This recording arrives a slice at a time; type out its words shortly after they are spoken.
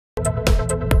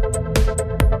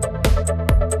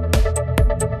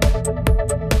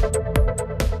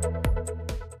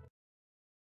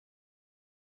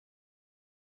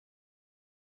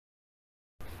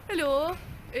Hello,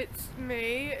 it's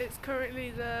me. It's currently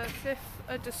the 5th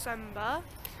of December,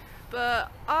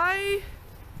 but I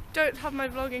don't have my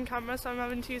vlogging camera, so I'm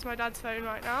having to use my dad's phone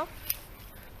right now.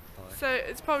 Hi. So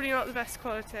it's probably not the best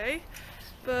quality,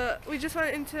 but we just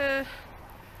went into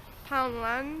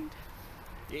Poundland.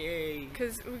 Yay!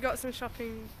 Because we got some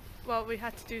shopping, well, we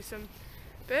had to do some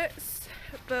bits,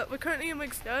 but we're currently in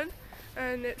Wigston,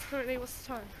 and it's currently, what's the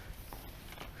time?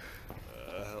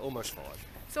 Almost 5.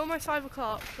 It's almost 5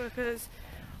 o'clock because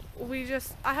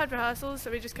I had rehearsals,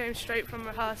 so we just came straight from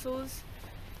rehearsals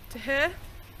to here.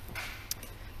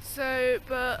 So,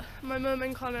 but my mum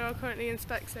and Connor are currentty in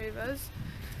Specsavers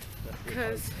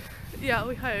because, yeah,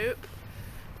 we hope.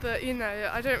 But you know,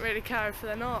 I don't really care if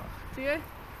they're not. Do you?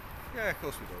 Yeah, of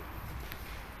course we do.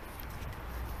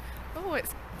 Oh,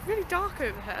 it's really dark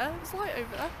over here. It's light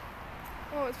over there.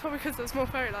 Oh, it's probably because there's more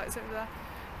fairy lights over there.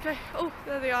 Okay. Oh,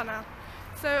 there they are now.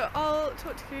 So I'll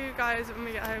talk to you guys when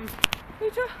we get home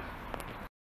later.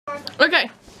 Okay,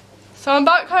 so I'm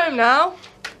back home now,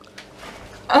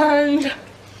 and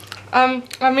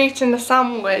I'm eating a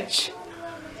sandwich.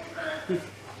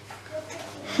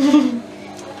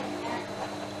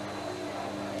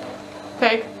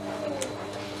 Okay.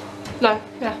 No,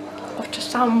 yeah, got a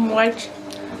sandwich.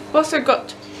 I've also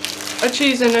got a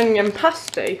cheese and onion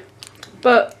pasty,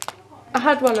 but I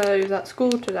had one of those at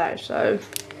school today, so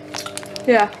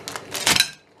yeah.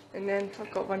 And then I've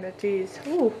got one of these.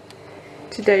 Ooh,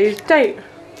 today's date.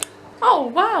 Oh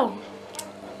wow.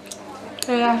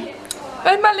 Yeah.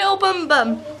 Where's my little bum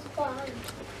bum?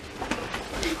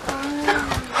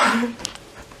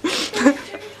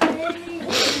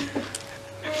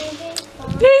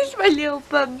 There's my little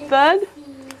bum bum.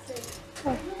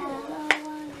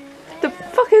 The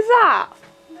fuck is that?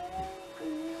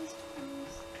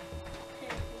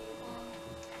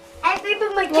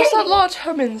 What's that large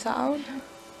humming sound?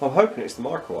 I'm hoping it's the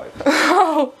microwave.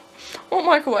 Oh, what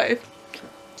microwave?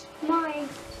 Mine.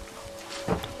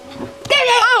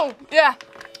 Oh, yeah.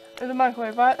 There's a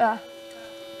microwave right there.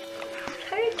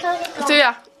 So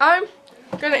yeah, I'm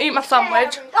gonna eat my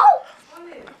sandwich.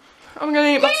 I'm gonna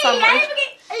eat my sandwich.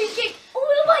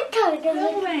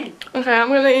 Okay, I'm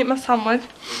gonna eat my sandwich.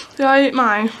 Did I eat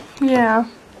mine? Yeah.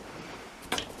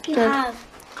 You Good. have.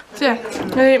 So yeah, I'm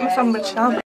gonna eat my sandwich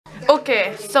now.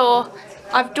 Okay, so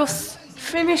I've just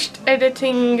finished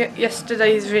editing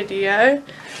yesterday's video.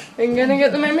 I'm gonna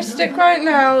get the memory stick right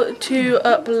now to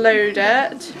upload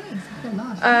it.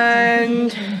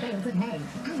 And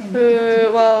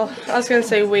well, I was gonna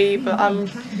say but I'm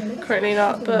currently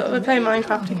not. But we're playing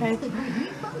Minecraft again.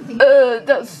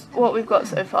 That's what we've got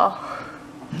so far.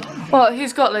 Well,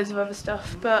 he's got loads of other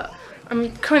stuff, but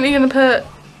I'm currently gonna put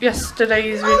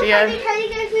yesterday's video. Can you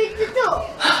go through the door?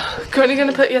 Currently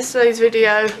gonna put yesterday's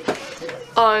video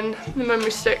on the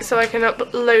memory stick so I can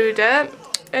upload it,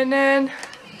 and then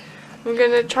I'm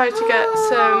gonna try to get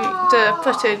the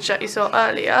footage that you saw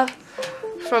earlier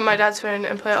from my dad's phone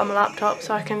and put it on my laptop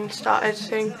so I can start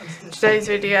editing today's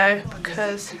video,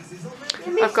 because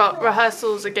I've got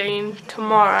rehearsals again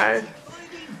tomorrow,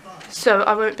 so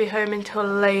I won't be home until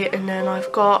late, and then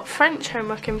I've got French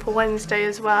homework in for Wednesday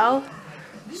as well,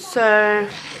 so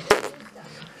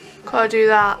gotta do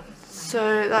that,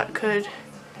 so that could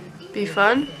be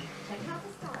fun.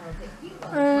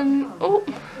 Oh,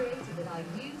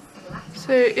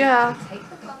 so yeah,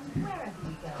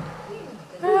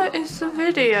 where is the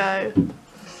video?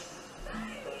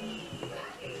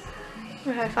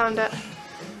 Okay, I found it.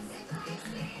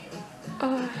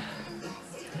 I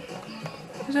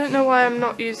don't know why I'm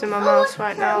not using my mouse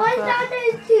right now,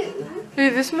 but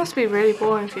dude, this must be really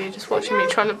boring for you, just watching me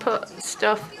trying to put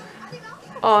stuff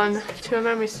on to a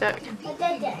memory stick.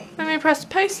 Let me press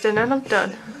paste and then I'm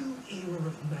done.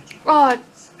 Oh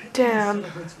damn.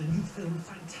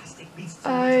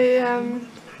 I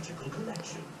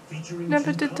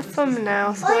never did the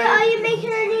thumbnail, so are you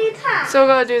making a new tab? so I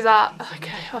gotta do that.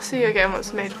 Okay, I'll see you again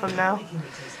once I made a thumbnail.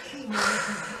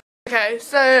 Okay,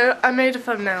 so I made a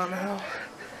thumbnail now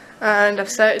and I've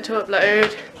set it to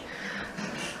upload.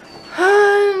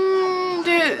 And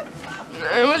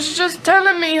it was just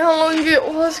telling me how long it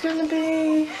was going to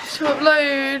be to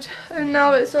upload, and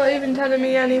now it's not even telling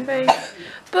me anything.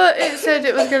 But it said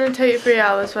it was going to take 3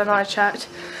 hours when I checked.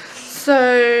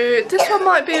 So this one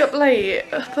might be up late,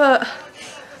 but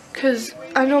because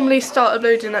I normally start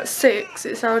uploading at 6,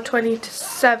 it's now 20 to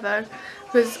 7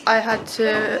 because I had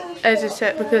to edit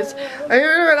it, because I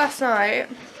remember last night,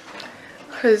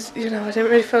 because you know I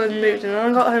didn't really feel in the mood and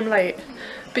I got home late.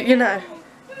 But you know,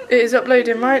 it is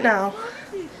uploading right now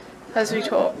as we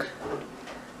talk.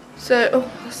 So, oh,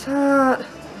 what's that?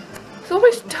 There's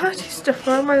always dirty stuff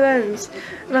around my lens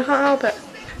and I can't help it.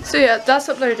 So yeah, that's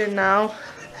uploading now.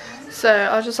 So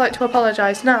I'd just like to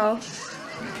apologise now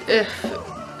if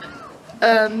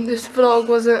this vlog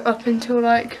wasn't up until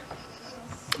like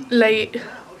late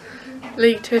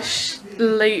last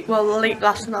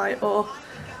night or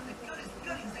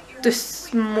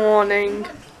this morning.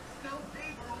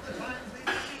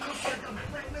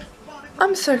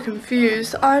 I'm so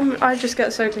confused. I just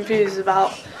get so confused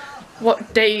about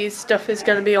what days stuff is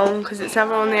going to be on because it's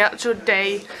never on the actual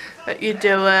day that you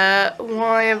do it.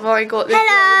 Why have I got this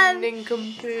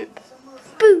nincompoop?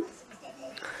 Boo!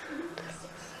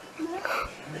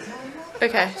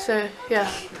 Okay, so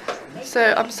yeah.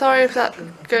 So I'm sorry if that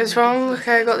goes wrong.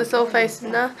 Okay, I got this little face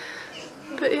in there.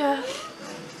 But yeah.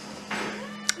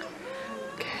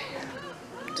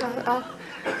 Okay.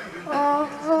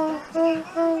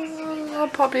 I'll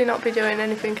probably not be doing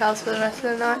anything else for the rest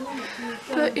of the night.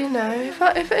 But you know,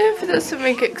 if there's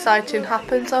something exciting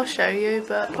happens, I'll show you.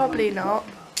 But probably not.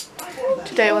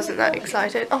 Today wasn't that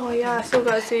exciting. Oh yeah, I still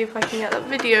gotta see if I can get that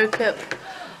video clip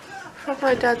from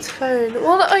my dad's phone.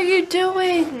 What are you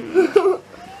doing?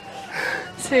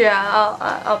 So yeah,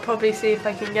 I'll probably see if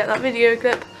I can get that video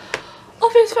clip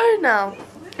off his phone now.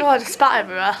 Oh, I just spat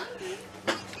everywhere.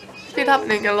 It's been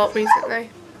happening a lot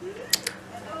recently.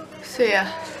 So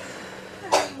yeah,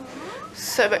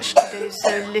 so much to do,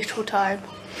 so little time.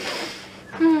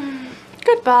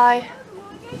 Goodbye.